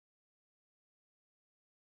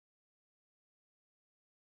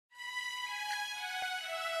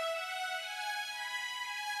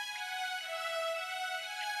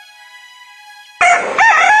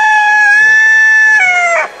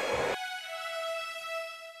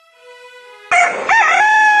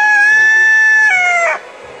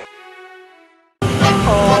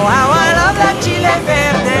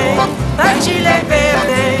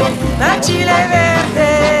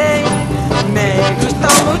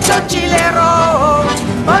mucho chilero,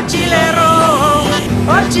 oh chilero,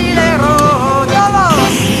 oh chilero,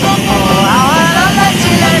 todos. Oh, ahora la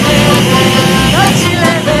chile verde, la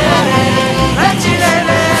chile verde, la chile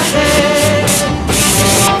verde.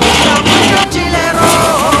 Mucho chilero,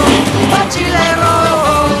 oh chilero,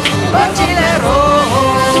 oh chilero.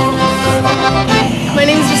 My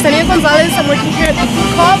name is Drysdale. I'm working here at the food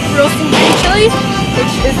co-op roasting green chili,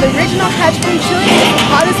 which is the original hatch green chili. It's the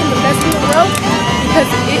hottest and the best in the world because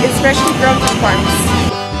it is freshly grown from farms.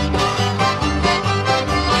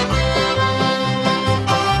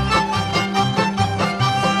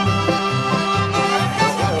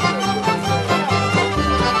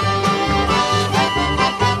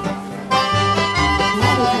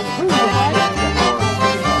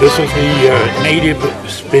 This is the native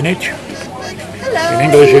spinach. In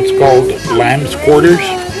English it's called lamb's quarters.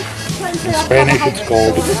 In Spanish it's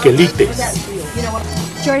called quelites.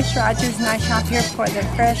 Joyce Rogers and I shop here for the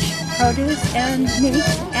fresh produce and meat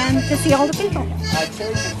and to see all the people.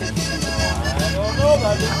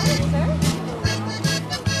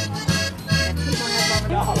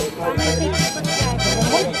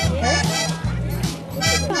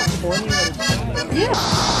 Yeah.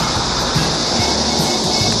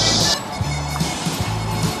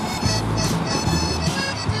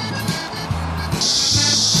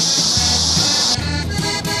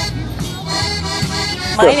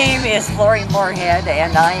 My name is Lori Moorhead,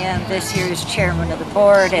 and I am this year's chairman of the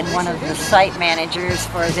board and one of the site managers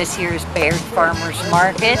for this year's Bayard Farmers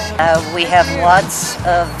Market. We have lots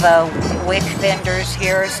of WIC vendors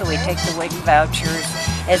here, so we take the WIC vouchers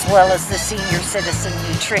as well as the senior citizen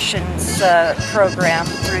nutrition program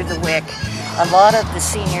through the WIC. A lot of the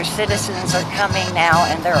senior citizens are coming now,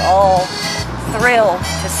 and they're all thrilled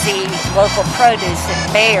to see local produce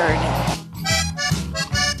in Bayard.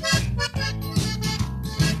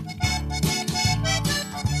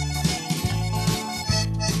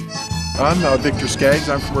 I'm Victor Skaggs.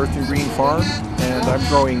 I'm from Earth and Green Farm, and I'm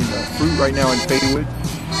growing fruit right now in Faywood.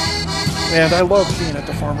 And I love being at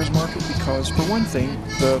the farmers market because, for one thing,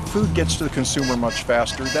 the food gets to the consumer much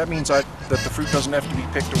faster. That means that the fruit doesn't have to be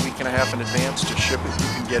picked a week and a half in advance to ship it. You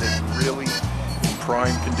can get it really in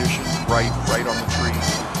prime condition, right on the tree,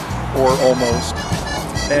 or almost.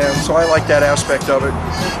 And so I like that aspect of it.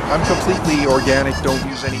 I'm completely organic, don't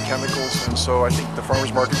use any chemicals, and so I think the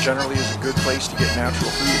farmers market generally is a good place to get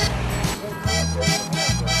natural food.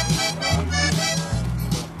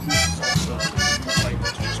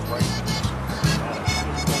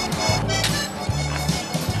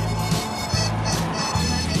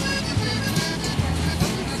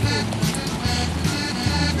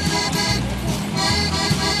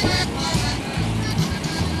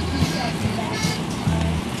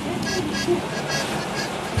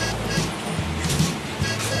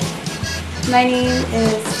 My name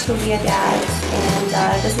is Julia Daz,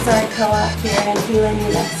 and this is our co-op here in Gila,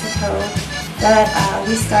 New Mexico, that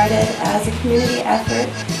we started as a community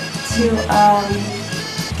effort to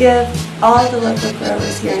give all the local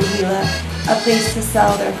growers here in Gila a place to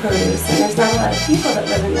sell their produce. And there's not a lot of people that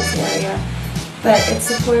live in this area, but it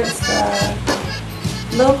supports the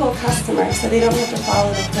local customers, so they don't have to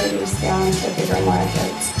follow the produce down to the bigger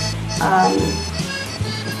markets.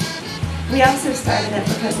 We also started it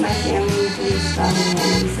because my family believes strongly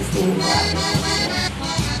in sustainable agriculture.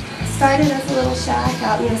 Started as a little shack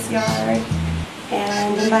out in this yard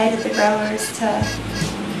and invited the growers to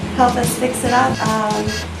help us fix it up.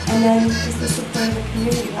 And then just the support of the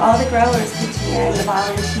community. All the growers pitching in, the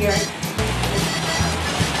volunteers.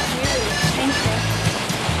 Thank you.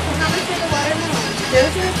 So how much are the watermelons?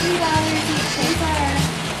 Those are $3 each.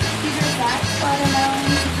 These are Zach's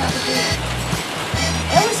watermelons. Probably.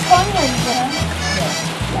 It was fun when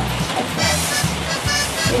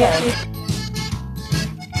yeah.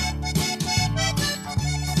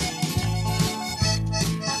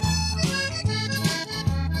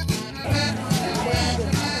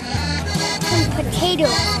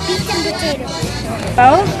 Potatoes, beet and potatoes.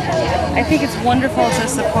 Well, I think it's wonderful to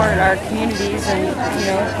support our communities and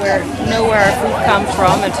know where our food comes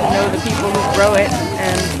from and to know the people who grow it,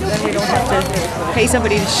 and then we don't have to pay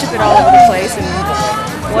somebody to ship it all over the place and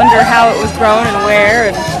wonder how it was grown and where.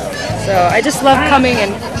 And so I just love coming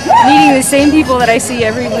and meeting the same people that I see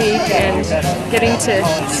every week and getting to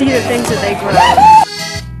see the things that they grow.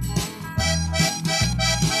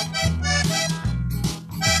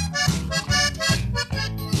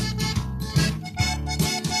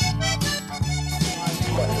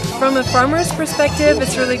 From a farmer's perspective,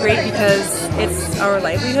 it's really great because it's our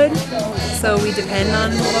livelihood. So we depend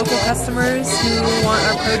on local customers who want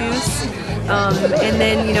our produce. And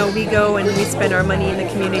then, you know, we go and we spend our money in the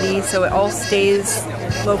community, so it all stays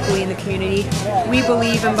locally in the community. We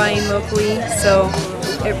believe in buying locally, so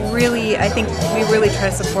it really, I think we really try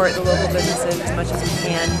to support the local businesses as much as we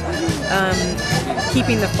can.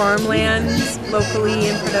 Keeping the farmland locally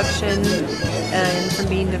in production and from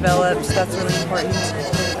being developed, that's really important.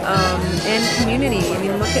 And community, I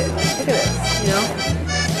mean, look at this, you know?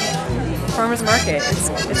 Farmers market,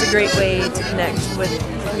 it's a great way to connect with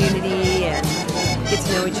the community and get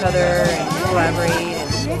to know each other and collaborate.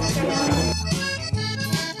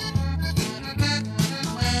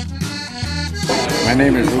 My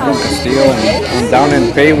name is Ruben Castillo, and I'm down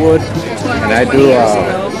in Baywood, and I do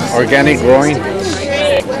organic growing,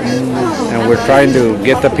 and we're trying to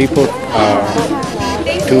get the people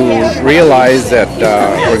to realize that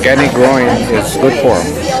organic growing is good for them.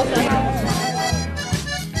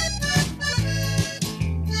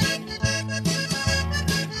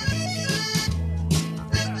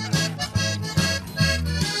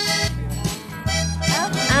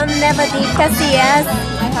 I'm Nevadine Casillas,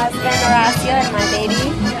 my husband Horacio and my baby.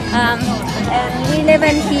 And we live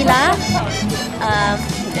in Gila.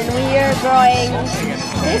 And we are growing,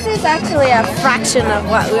 this is actually a fraction of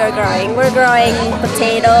what we are growing. We're growing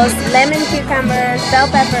potatoes, lemon cucumbers, bell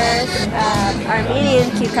peppers, Armenian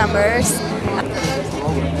cucumbers.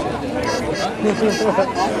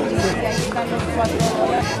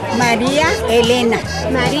 María Elena.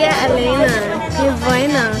 María Elena, qué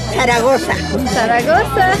buena. Zaragoza.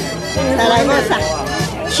 Zaragoza. Zaragoza.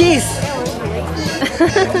 Cheese.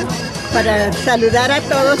 Para saludar a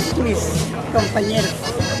todos mis compañeros.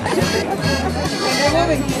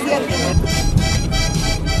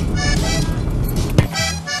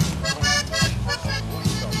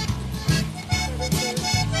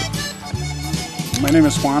 My name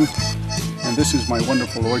is Juan, and this is my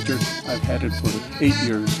wonderful orchard. I've had it for 8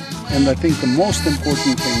 years, and I think the most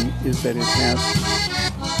important thing is that it has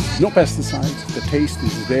no pesticides. The taste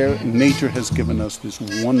is there, and nature has given us this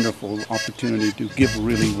wonderful opportunity to give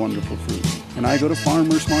really wonderful fruit. And I go to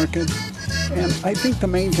farmers market, and I think the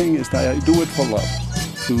main thing is that I do it for love.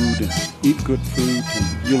 Food, and eat good fruit,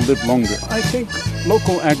 and you'll live longer. I think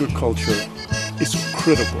local agriculture is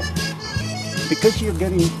critical because you're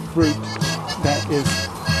getting fruit that is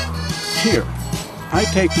here. I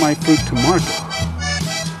take my fruit to market.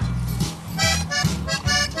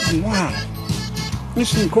 Wow,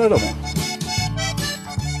 it's incredible.